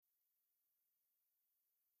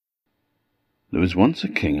There was once a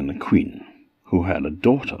king and a queen who had a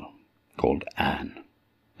daughter called Anne,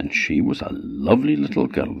 and she was a lovely little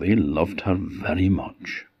girl. They loved her very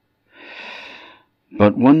much.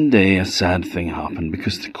 But one day a sad thing happened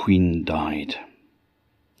because the queen died,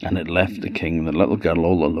 and it left the king and the little girl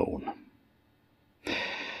all alone.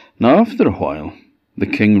 Now, after a while, the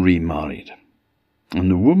king remarried, and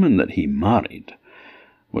the woman that he married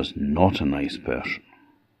was not a nice person.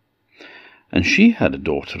 And she had a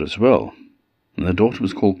daughter as well, and the daughter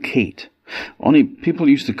was called Kate. Only people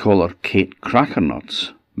used to call her Kate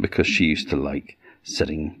Crackernuts, because she used to like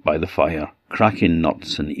sitting by the fire, cracking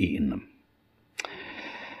nuts and eating them.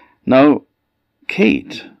 Now,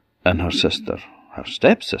 Kate and her sister, her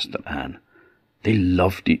stepsister Anne, they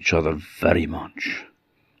loved each other very much,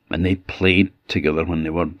 and they played together when they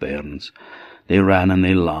were bairns. They ran and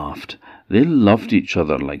they laughed. They loved each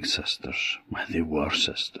other like sisters. Well, they were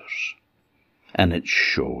sisters, and it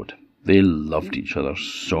showed. They loved each other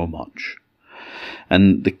so much.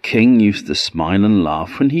 And the king used to smile and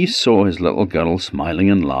laugh when he saw his little girl smiling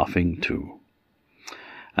and laughing too.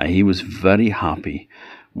 And he was very happy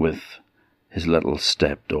with his little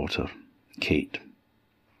stepdaughter, Kate.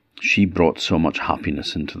 She brought so much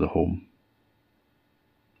happiness into the home.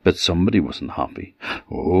 But somebody wasn't happy.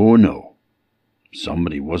 Oh no,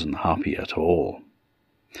 somebody wasn't happy at all.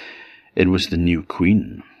 It was the new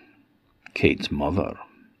queen, Kate's mother.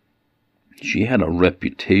 She had a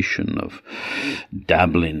reputation of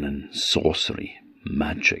dabbling in sorcery,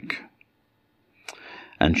 magic.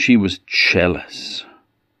 And she was jealous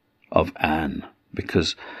of Anne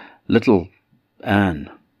because little Anne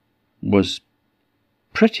was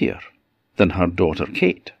prettier than her daughter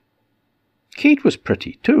Kate. Kate was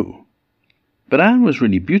pretty too, but Anne was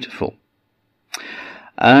really beautiful.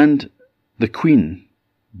 And the queen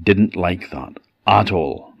didn't like that at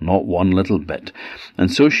all, not one little bit.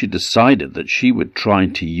 And so she decided that she would try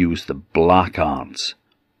to use the black arts,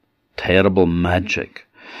 terrible magic,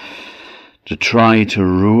 to try to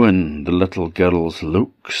ruin the little girl's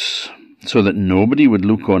looks, so that nobody would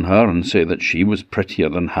look on her and say that she was prettier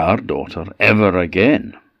than her daughter ever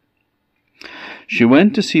again. She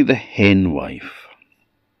went to see the hen wife.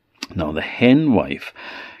 Now, the hen wife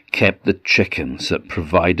kept the chickens that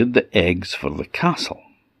provided the eggs for the castle.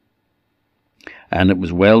 And it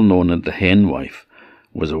was well known that the hen wife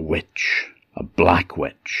was a witch, a black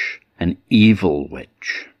witch, an evil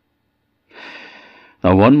witch.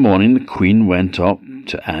 Now, one morning the queen went up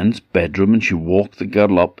to Anne's bedroom and she woke the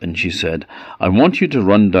girl up and she said, "I want you to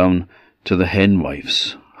run down to the hen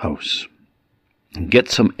wife's house and get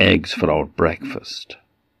some eggs for our breakfast."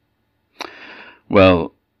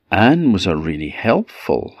 Well, Anne was a really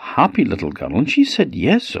helpful, happy little girl, and she said,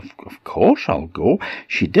 "Yes, of course I'll go."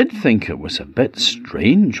 She did think it was a bit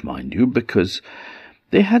strange, mind you, because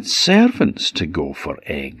they had servants to go for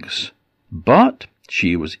eggs. But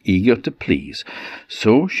she was eager to please,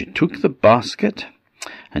 so she took the basket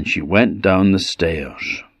and she went down the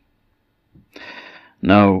stairs.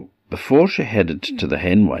 Now, before she headed to the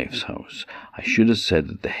hen wife's house, I should have said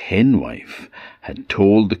that the hen wife had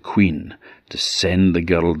told the queen to send the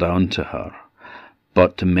girl down to her,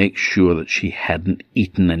 but to make sure that she hadn't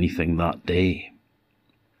eaten anything that day.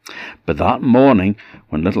 But that morning,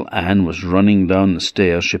 when little Anne was running down the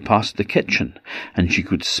stairs, she passed the kitchen, and she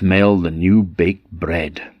could smell the new baked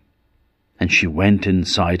bread. And she went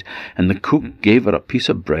inside, and the cook gave her a piece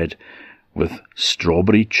of bread with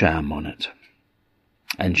strawberry jam on it.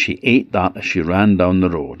 And she ate that as she ran down the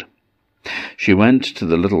road. She went to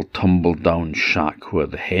the little tumble-down shack where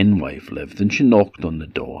the hen wife lived, and she knocked on the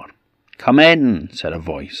door. "Come in," said a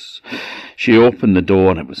voice. She opened the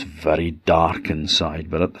door, and it was very dark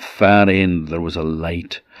inside, but at the far end there was a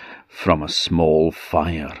light from a small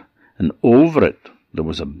fire, and over it there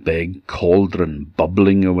was a big cauldron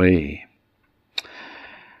bubbling away.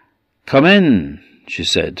 "Come in," she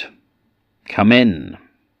said. "Come in."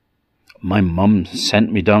 "My mum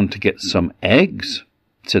sent me down to get some eggs,"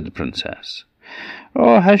 said the princess.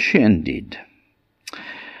 "Oh, has she indeed?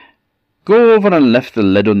 Go over and lift the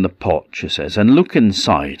lid on the pot," she says, "and look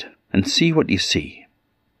inside and see what you see."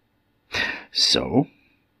 So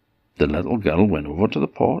the little girl went over to the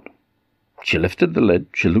pot. She lifted the lid,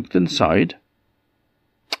 she looked inside,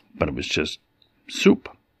 but it was just soup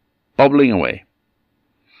bubbling away.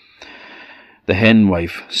 The hen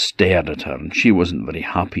wife stared at her, and she wasn't very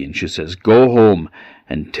happy, and she says, "Go home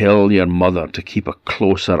and tell your mother to keep a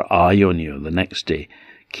closer eye on you the next day.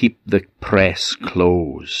 Keep the press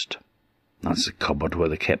closed." That's the cupboard where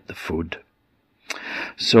they kept the food.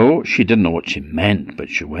 So she didn't know what she meant, but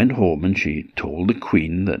she went home and she told the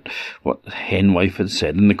queen that what the hen wife had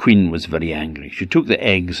said, and the queen was very angry. She took the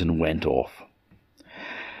eggs and went off.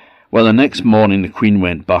 Well, the next morning the Queen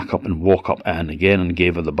went back up and woke up Anne again and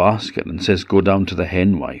gave her the basket and says, go down to the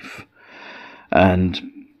hen wife and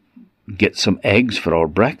get some eggs for our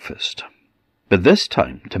breakfast. But this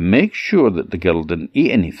time, to make sure that the girl didn't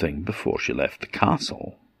eat anything before she left the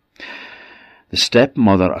castle. The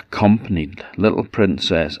stepmother accompanied little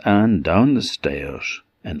Princess Anne down the stairs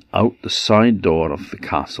and out the side door of the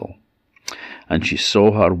castle, and she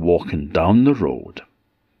saw her walking down the road,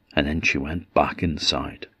 and then she went back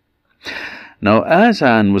inside. Now, as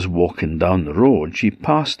Anne was walking down the road, she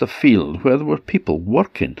passed a field where there were people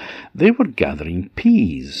working. They were gathering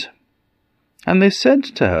peas. And they said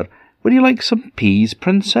to her, would you like some peas,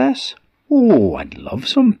 Princess? Oh, I'd love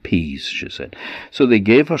some peas, she said. So they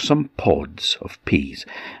gave her some pods of peas,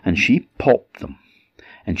 and she popped them,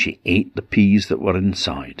 and she ate the peas that were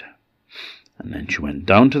inside. And then she went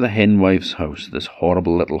down to the henwife's house, this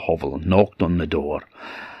horrible little hovel, and knocked on the door.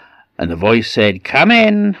 And the voice said, come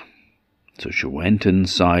in. So she went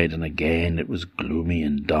inside, and again it was gloomy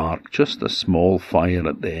and dark, just a small fire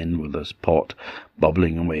at the end with this pot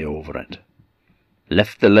bubbling away over it.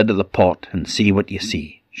 Lift the lid of the pot and see what you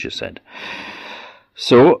see, she said.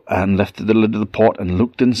 So Anne lifted the lid of the pot and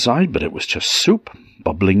looked inside, but it was just soup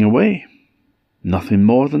bubbling away. Nothing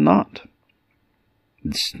more than that.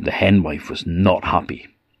 The henwife was not happy.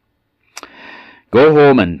 Go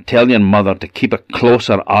home and tell your mother to keep a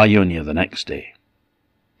closer eye on you the next day.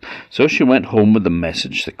 So she went home with the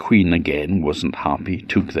message. The Queen again wasn't happy,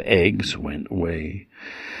 took the eggs, went away,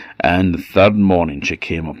 and the third morning she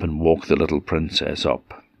came up and woke the little princess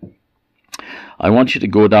up. I want you to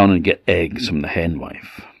go down and get eggs from the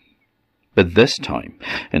henwife. But this time,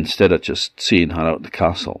 instead of just seeing her out the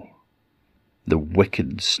castle, the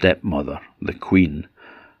wicked stepmother, the Queen,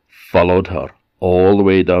 followed her all the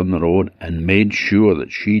way down the road and made sure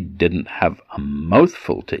that she didn't have a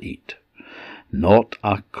mouthful to eat. Not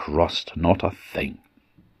a crust, not a thing.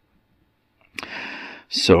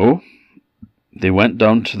 So they went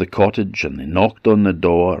down to the cottage and they knocked on the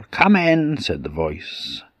door. Come in, said the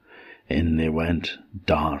voice. In they went,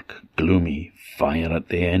 dark, gloomy, fire at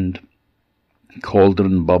the end,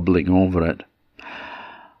 cauldron bubbling over it.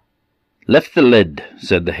 Lift the lid,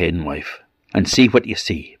 said the henwife, and see what you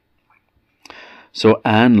see. So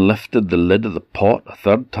Anne lifted the lid of the pot a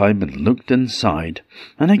third time and looked inside,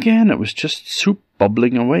 and again it was just soup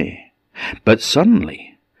bubbling away. But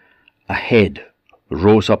suddenly a head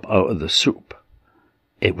rose up out of the soup.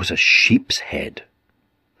 It was a sheep's head.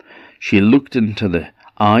 She looked into the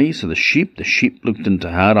eyes of the sheep looked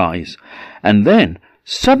into her eyes, and then,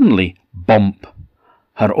 suddenly, bump,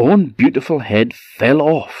 her own beautiful head fell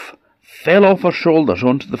off her shoulders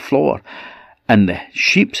onto the floor, and the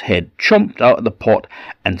sheep's head chomped out of the pot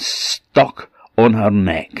and stuck on her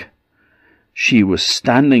neck. She was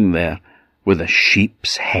standing there with a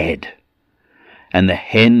sheep's head. And the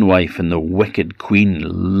henwife and the wicked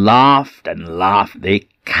Queen laughed and laughed. They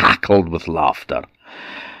cackled with laughter.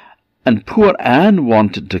 And poor Anne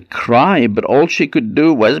wanted to cry, but all she could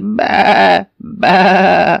do was ba,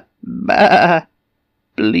 ba, ba,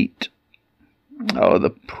 bleat. Oh, the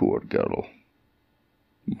poor girl.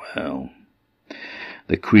 Well,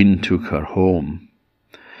 the Queen took her home,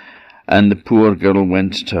 and the poor girl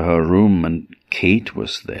went to her room, and Kate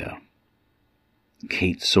was there.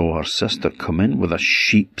 Kate saw her sister come in with a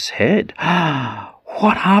sheep's head. Ah,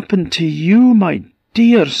 what happened to you, my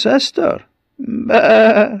dear sister?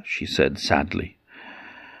 Bah, she said sadly.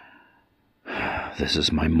 This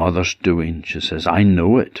is my mother's doing, she says. I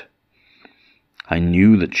know it. I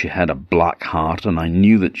knew that she had a black heart, and I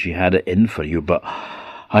knew that she had it in for you, but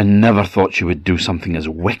I never thought she would do something as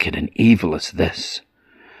wicked and evil as this.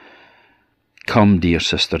 Come, dear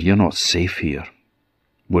sister, you're not safe here.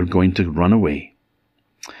 We're going to run away.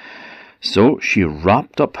 So she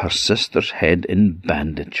wrapped up her sister's head in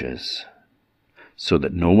bandages, so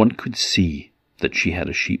that no one could see that she had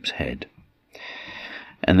a sheep's head.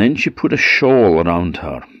 And then she put a shawl around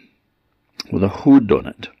her, with a hood on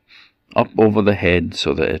it, up over the head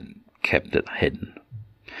so that it kept it hidden.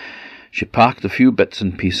 She packed a few bits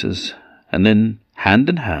and pieces, and then, hand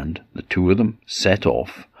in hand, the two of them set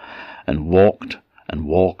off, and walked and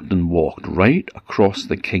walked and walked right across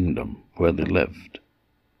the kingdom where they lived.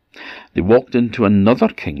 They walked into another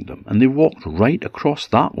kingdom, and they walked right across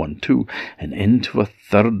that one too, and into a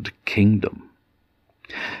third kingdom.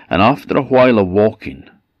 And after a while of walking,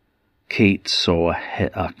 Kate saw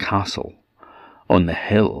a castle on the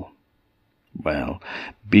hill. Well,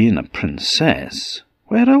 being a princess,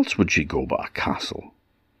 where else would she go but a castle?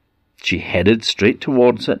 She headed straight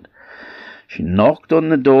towards it. She knocked on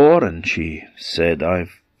the door, and she said,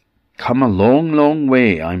 I've come a long, long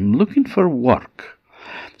way. I'm looking for work.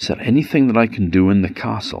 Is there anything that I can do in the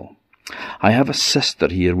castle? I have a sister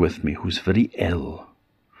here with me who's very ill."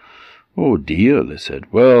 "Oh dear," they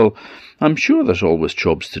said. "Well, I'm sure there's always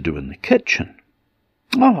jobs to do in the kitchen."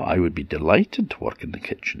 "Oh, I would be delighted to work in the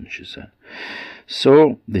kitchen," she said.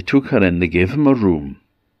 So they took her in, they gave him a room.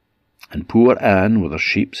 And poor Anne, with her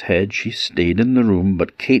sheep's head, she stayed in the room,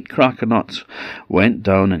 but Kate Crackernuts went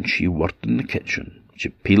down and she worked in the kitchen. She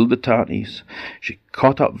peeled the tatties, she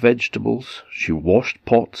cut up vegetables, she washed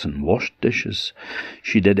pots and washed dishes.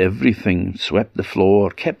 She did everything, swept the floor,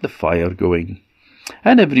 kept the fire going,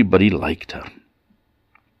 and everybody liked her.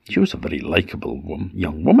 She was a very likeable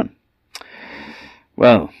young woman.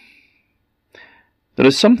 Well, there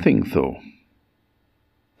is something, though,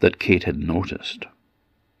 that Kate had noticed.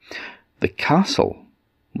 The castle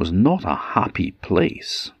was not a happy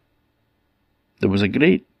place. There was a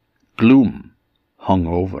great gloom hung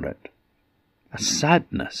over it, a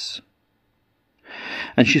sadness.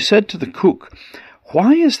 And she said to the cook,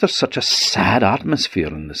 "Why is there such a sad atmosphere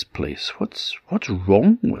in this place? What's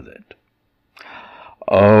wrong with it?"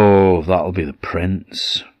 "Oh, that'll be the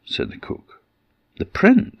prince," said the cook. "The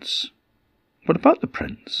prince? What about the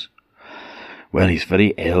prince?" "Well, he's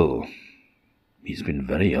very ill. He's been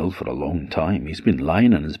very ill for a long time. He's been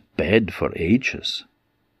lying in his bed for ages.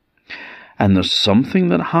 And there's something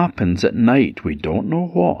that happens at night, we don't know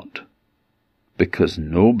what, because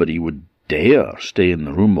nobody would dare stay in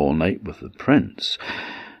the room all night with the prince.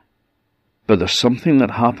 But there's something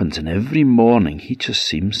that happens, and every morning he just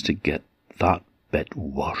seems to get that bit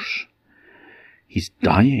worse. He's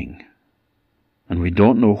dying, and we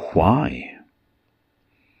don't know why."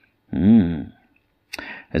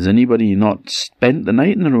 Has anybody not spent the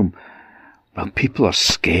night in the room? Well, people are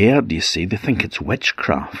scared, you see. They think it's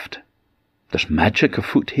witchcraft. There's magic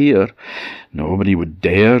afoot here. Nobody would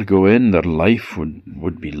dare go in. Their life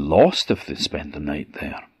would be lost if they spent the night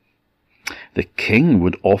there. The king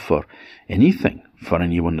would offer anything for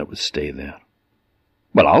anyone that would stay there.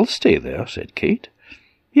 "Well, I'll stay there," said Kate.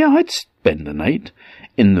 "Yeah, I'd spend the night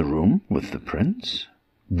in the room with the prince."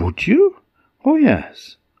 "Would you?" "Oh,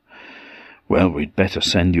 yes." "Well, we'd better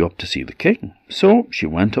send you up to see the king." So she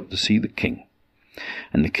went up to see the king.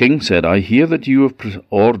 And the king said, "I hear that you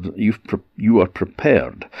are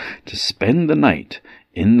prepared to spend the night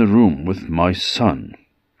in the room with my son."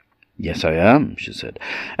 "Yes, I am," she said.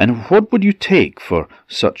 "And what would you take for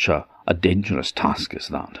such a dangerous task as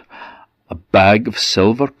that?" "A bag of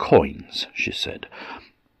silver coins," she said.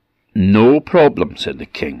 "No problem," said the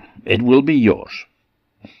king. "It will be yours."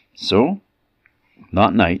 So,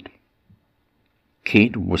 that night,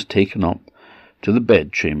 Kate was taken up to the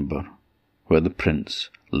bedchamber where the prince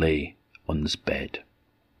lay on his bed.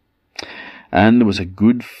 And there was a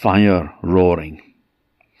good fire roaring.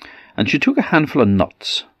 And she took a handful of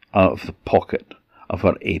nuts out of the pocket of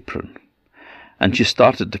her apron, and she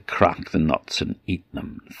started to crack the nuts and eat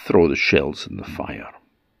them, throw the shells in the fire.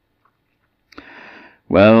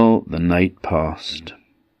 Well, the night passed,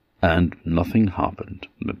 and nothing happened.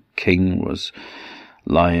 The king was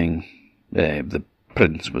lying, the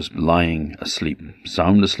prince was lying asleep,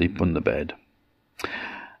 sound asleep on the bed.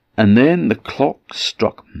 And then the clock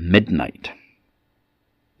struck midnight.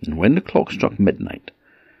 And when the clock struck midnight,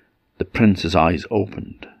 the prince's eyes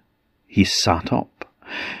opened. He sat up.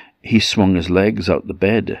 He swung his legs out the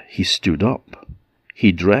bed. He stood up.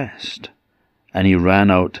 He dressed. And he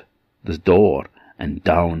ran out the door and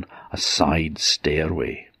down a side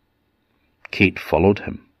stairway. Kate followed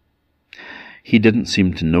him. He didn't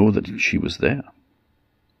seem to know that she was there.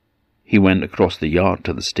 He went across the yard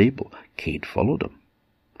to the stable. Kate followed him.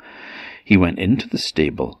 He went into the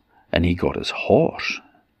stable and he got his horse.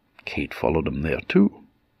 Kate followed him there too.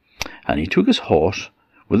 And he took his horse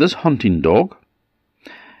with his hunting dog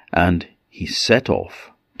and he set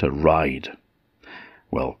off to ride.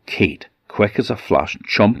 Well, Kate, quick as a flash,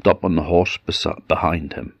 jumped up on the horse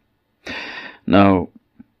behind him. Now,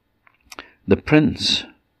 the prince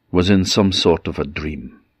was in some sort of a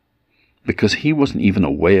dream, because he wasn't even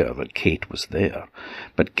aware that Kate was there.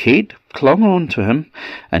 But Kate clung on to him,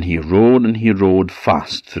 and he rode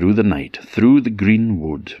fast through the night, through the green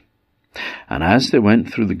wood. And as they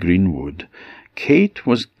went through the green wood, Kate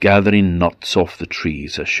was gathering nuts off the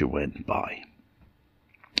trees as she went by.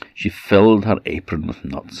 She filled her apron with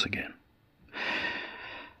nuts again.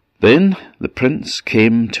 Then the prince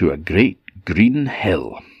came to a great green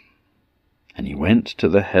hill, and he went to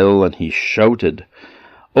the hill and he shouted,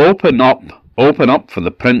 open up for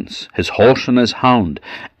the prince, his horse and his hound."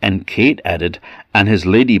 And Kate added, "and his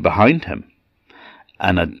lady behind him."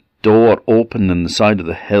 And a door opened in the side of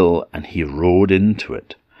the hill, and he rode into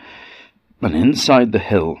it. And inside the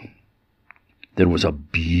hill, there was a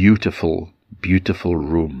beautiful, beautiful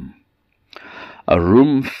room. A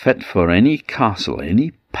room fit for any castle,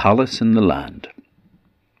 any palace in the land.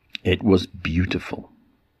 It was beautiful.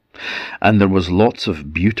 And there was lots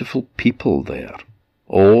of beautiful people there,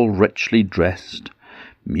 all richly dressed.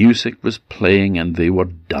 Music was playing and they were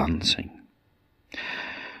dancing.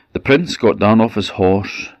 The prince got down off his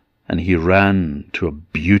horse and he ran to a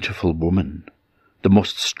beautiful woman, the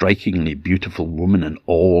most strikingly beautiful woman in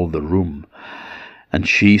all the room. And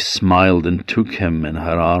she smiled and took him in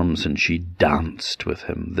her arms and she danced with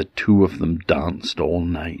him. The two of them danced all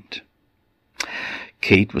night.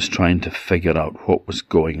 Kate was trying to figure out what was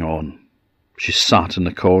going on. She sat in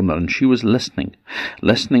the corner and she was listening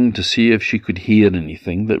to see if she could hear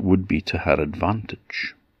anything that would be to her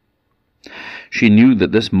advantage. She knew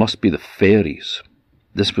that this must be the fairies.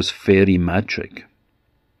 This was fairy magic.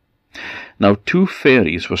 Now 2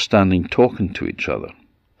 fairies were standing talking to each other,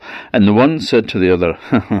 and the one said to the other,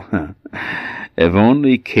 "If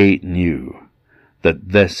only Kate knew that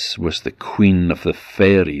this was the queen of the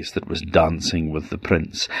fairies that was dancing with the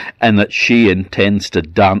prince, and that she intends to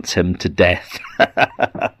dance him to death."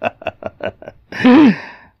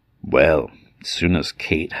 Well, as soon as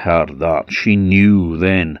Kate heard that, she knew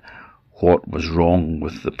then what was wrong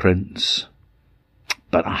with the prince.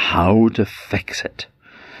 But how to fix it?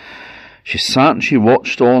 She sat and she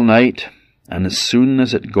watched all night, and as soon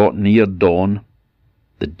as it got near dawn,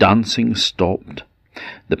 the dancing stopped.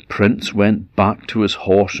 The prince went back to his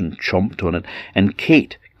horse and chomped on it, and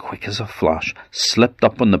Kate, quick as a flash, slipped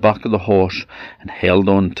up on the back of the horse and held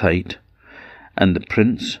on tight. And the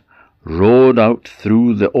prince rode out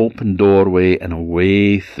through the open doorway and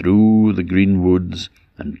away through the green woods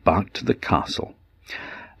and back to the castle.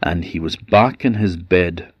 And he was back in his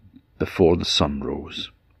bed before the sun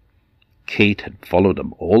rose. Kate had followed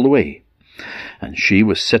him all the way, and she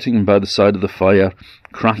was sitting by the side of the fire,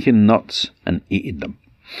 cracking nuts and eating them.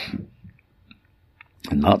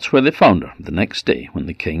 And that's where they found her the next day when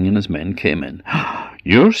the king and his men came in.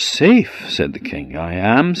 "You're safe," said the king. "I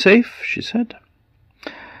am safe," she said.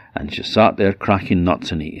 And she sat there cracking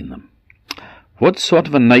nuts and eating them. "What sort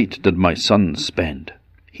of a night did my son spend?"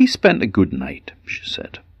 "He spent a good night," she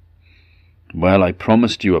said. "Well, I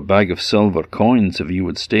promised you a bag of silver coins if you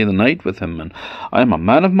would stay the night with him, and I am a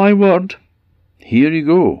man of my word. Here you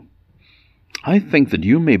go. I think that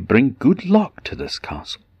you may bring good luck to this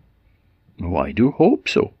castle." "Oh, I do hope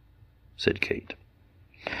so," said Kate.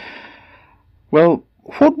 "Well,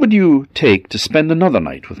 what would you take to spend another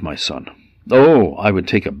night with my son?" "Oh, I would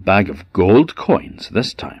take a bag of gold coins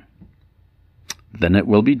this time." "Then it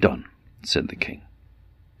will be done," said the king.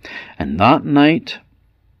 And that night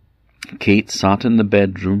Kate sat in the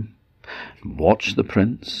bedroom and watched the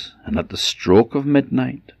prince, and at the stroke of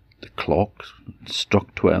midnight the clock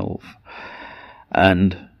struck 12,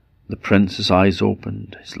 and the prince's eyes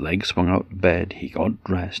opened, his legs swung out of bed, he got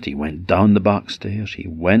dressed, he went down the back stairs, he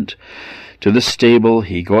went to the stable,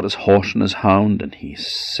 he got his horse and his hound, and he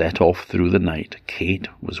set off through the night. Kate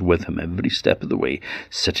was with him every step of the way,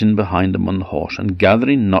 sitting behind him on the horse and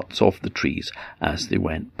gathering nuts off the trees as they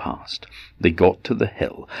went past. They got to the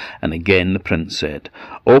hill, and again the prince said,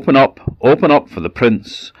 open up for the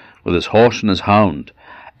prince with his horse and his hound,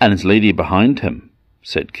 and his lady behind him,"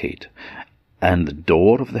 said Kate. And the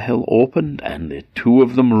door of the hill opened, and the 2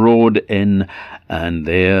 of them rode in, and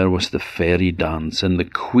there was the fairy dance, and the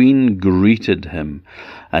queen greeted him,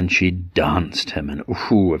 and she danced him, and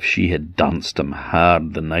if she had danced him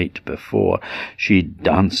hard the night before, she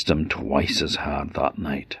danced him twice as hard that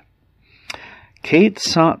night. Kate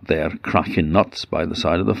sat there cracking nuts by the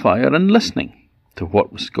side of the fire and listening to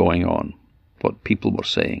what was going on, what people were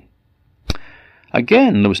saying.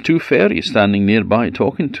 Again, there was 2 fairies standing nearby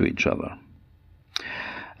talking to each other.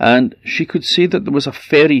 And she could see that there was a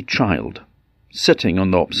fairy child sitting on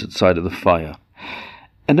the opposite side of the fire,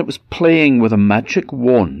 and it was playing with a magic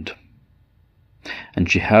wand. And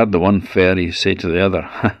she heard the one fairy say to the other,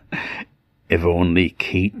 "If only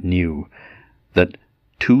Kate knew that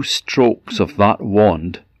 2 strokes of that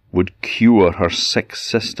wand would cure her sick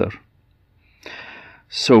sister."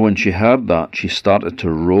 So when she heard that, she started to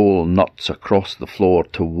roll nuts across the floor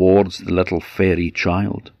towards the little fairy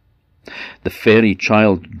child. The fairy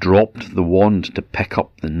child dropped the wand to pick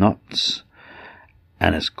up the nuts,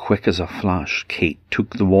 and as quick as a flash, Kate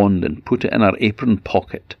took the wand and put it in her apron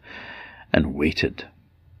pocket and waited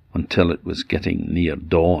until it was getting near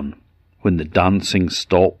dawn, when the dancing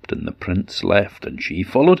stopped and the prince left, and she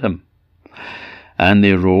followed him. And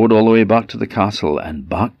they rode all the way back to the castle and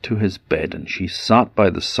back to his bed, and she sat by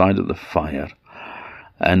the side of the fire.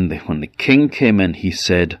 And when the king came in, he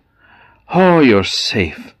said, "Oh, you're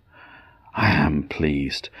safe. I am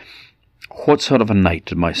pleased. What sort of a night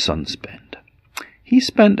did my son spend?" "He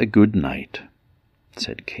spent a good night,"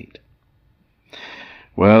 said Kate.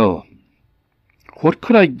 "Well, what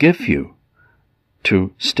could I give you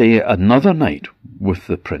to stay another night with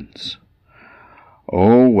the prince?"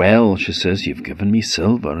 "Oh, well," she says, "you've given me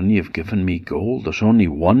silver and you've given me gold. There's only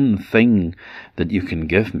one thing that you can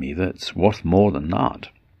give me that's worth more than that."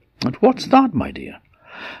 "And what's that, my dear?"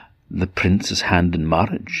 "The prince's hand in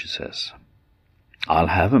marriage," she says. "I'll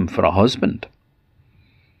have him for a husband."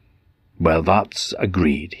 "Well, that's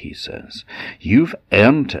agreed," he says. "You've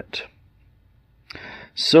earned it."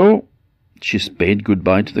 So she bade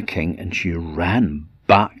goodbye to the king, and she ran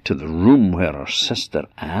back to the room where her sister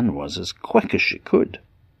Anne was as quick as she could.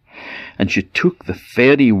 And she took the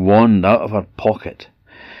fairy wand out of her pocket.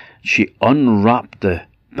 She unwrapped the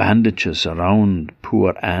bandages around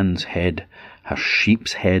poor Anne's head, her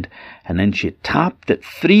sheep's head, and then she tapped it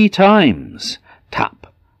 3 times. Tap,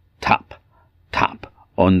 tap, tap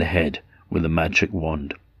on the head with the magic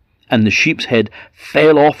wand. And the sheep's head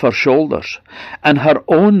fell off her shoulders, and her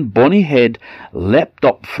own bonny head leapt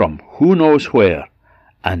up from who knows where,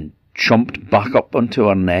 and jumped back up onto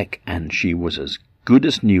her neck, and she was as good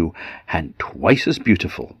as new, and twice as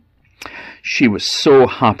beautiful. She was so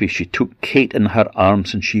happy she took Kate in her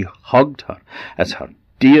arms, and she hugged her as her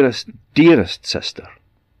dearest, dearest sister.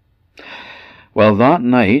 Well, that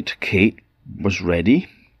night Kate was ready,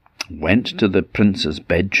 went to the prince's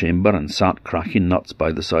bedchamber, and sat cracking nuts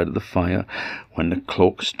by the side of the fire. When the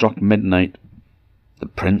clock struck midnight, the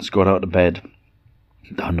prince got out of bed,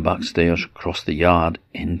 down the back stairs, across the yard,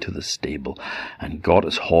 into the stable, and got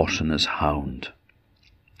his horse and his hound.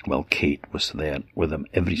 Well, Kate was there with him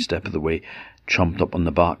every step of the way, jumped up on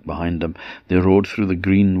the back behind him. They rode through the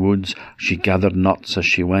green woods. She gathered nuts as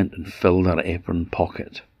she went and filled her apron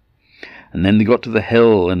pocket. And then they got to the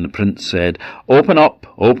hill, and the prince said, open up,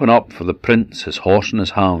 for the prince, his horse and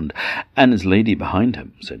his hound, and his lady behind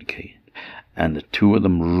him," said Kate. And the two of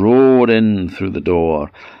them rode in through the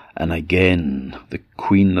door, and again the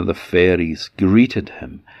queen of the fairies greeted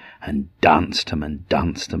him, and danced him, and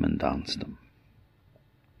danced him, and danced him.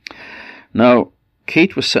 Now,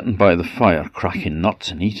 Kate was sitting by the fire, cracking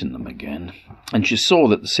nuts and eating them again, and she saw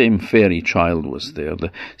that the same fairy child was there,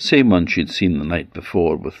 the same one she'd seen the night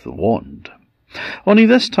before with the wand. Only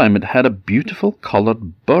this time it had a beautiful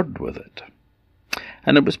coloured bird with it,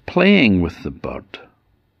 and it was playing with the bird.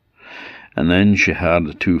 And then she heard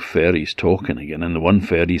the two fairies talking again, and the one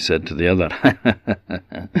fairy said to the other,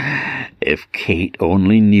 "If Kate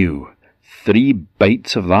only knew, 3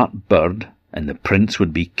 bites of that bird and the prince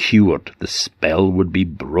would be cured, the spell would be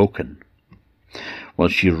broken." Well,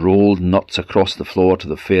 she rolled nuts across the floor to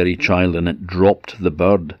the fairy child, and it dropped the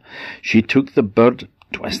bird. She took the bird,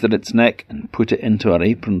 twisted its neck, and put it into her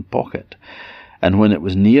apron pocket. And when it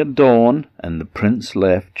was near dawn, and the prince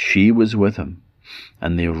left, she was with him.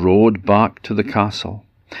 And they rode back to the castle,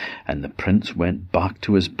 and the prince went back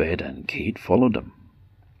to his bed, and Kate followed him.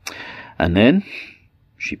 And then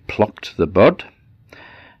she plucked the bird,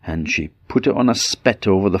 and she put it on a spit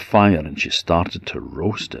over the fire, and she started to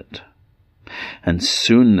roast it. And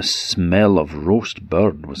soon the smell of roast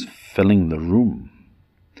bird was filling the room.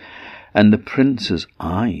 And the prince's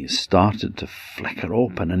eyes started to flicker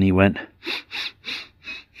open, and he went,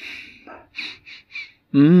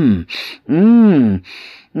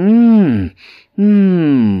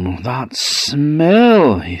 that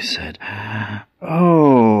smell," he said.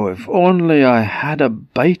 "Oh, if only I had a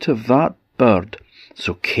bite of that bird."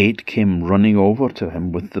 So Kate came running over to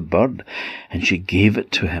him with the bird, and she gave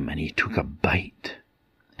it to him, and he took a bite,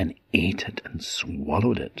 and ate it, and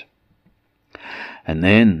swallowed it. And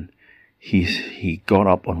then he got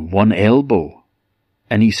up on one elbow,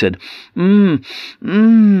 and he said, Oh,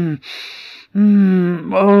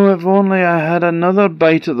 if only I had another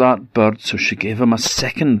bite of that bird." So she gave him a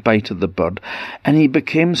second bite of the bird, and he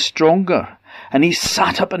became stronger, and he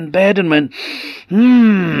sat up in bed and went,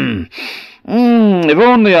 if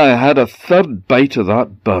only I had a third bite of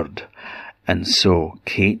that bird." And so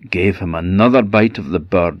Kate gave him another bite of the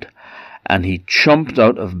bird, and he jumped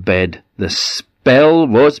out of bed. The spell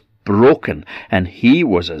was broken, and he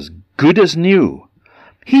was as good as new.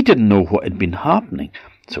 He didn't know what had been happening,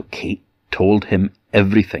 so Kate told him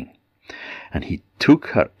everything. And he took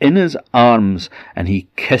her in his arms, and he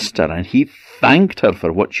kissed her, and he thanked her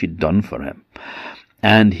for what she'd done for him.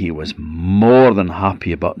 And he was more than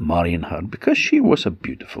happy about marrying her, because she was a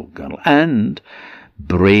beautiful girl, and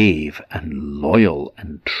brave, and loyal,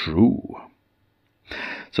 and true.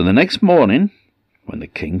 So the next morning, when the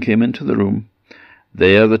king came into the room,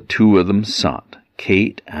 there the two of them sat,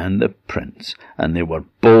 Kate and the prince, and they were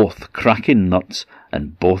both cracking nuts,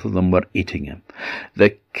 and both of them were eating him.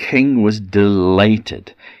 The king was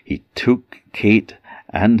delighted. He took Kate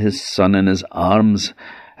and his son in his arms,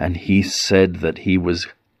 and he said that he was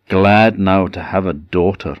glad now to have a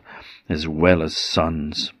daughter as well as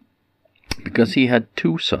sons, because he had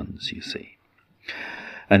 2 sons, you see.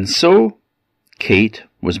 And so Kate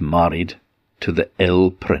was married to the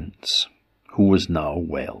ill prince, who was now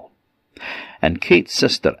well. And Kate's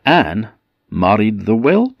sister Anne married the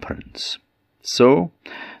well prince. So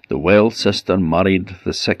the well sister married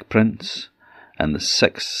the sick prince, and the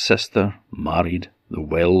sick sister married the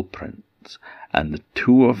well prince, and the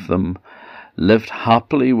 2 of them lived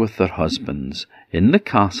happily with their husbands in the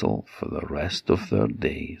castle for the rest of their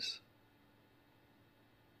days.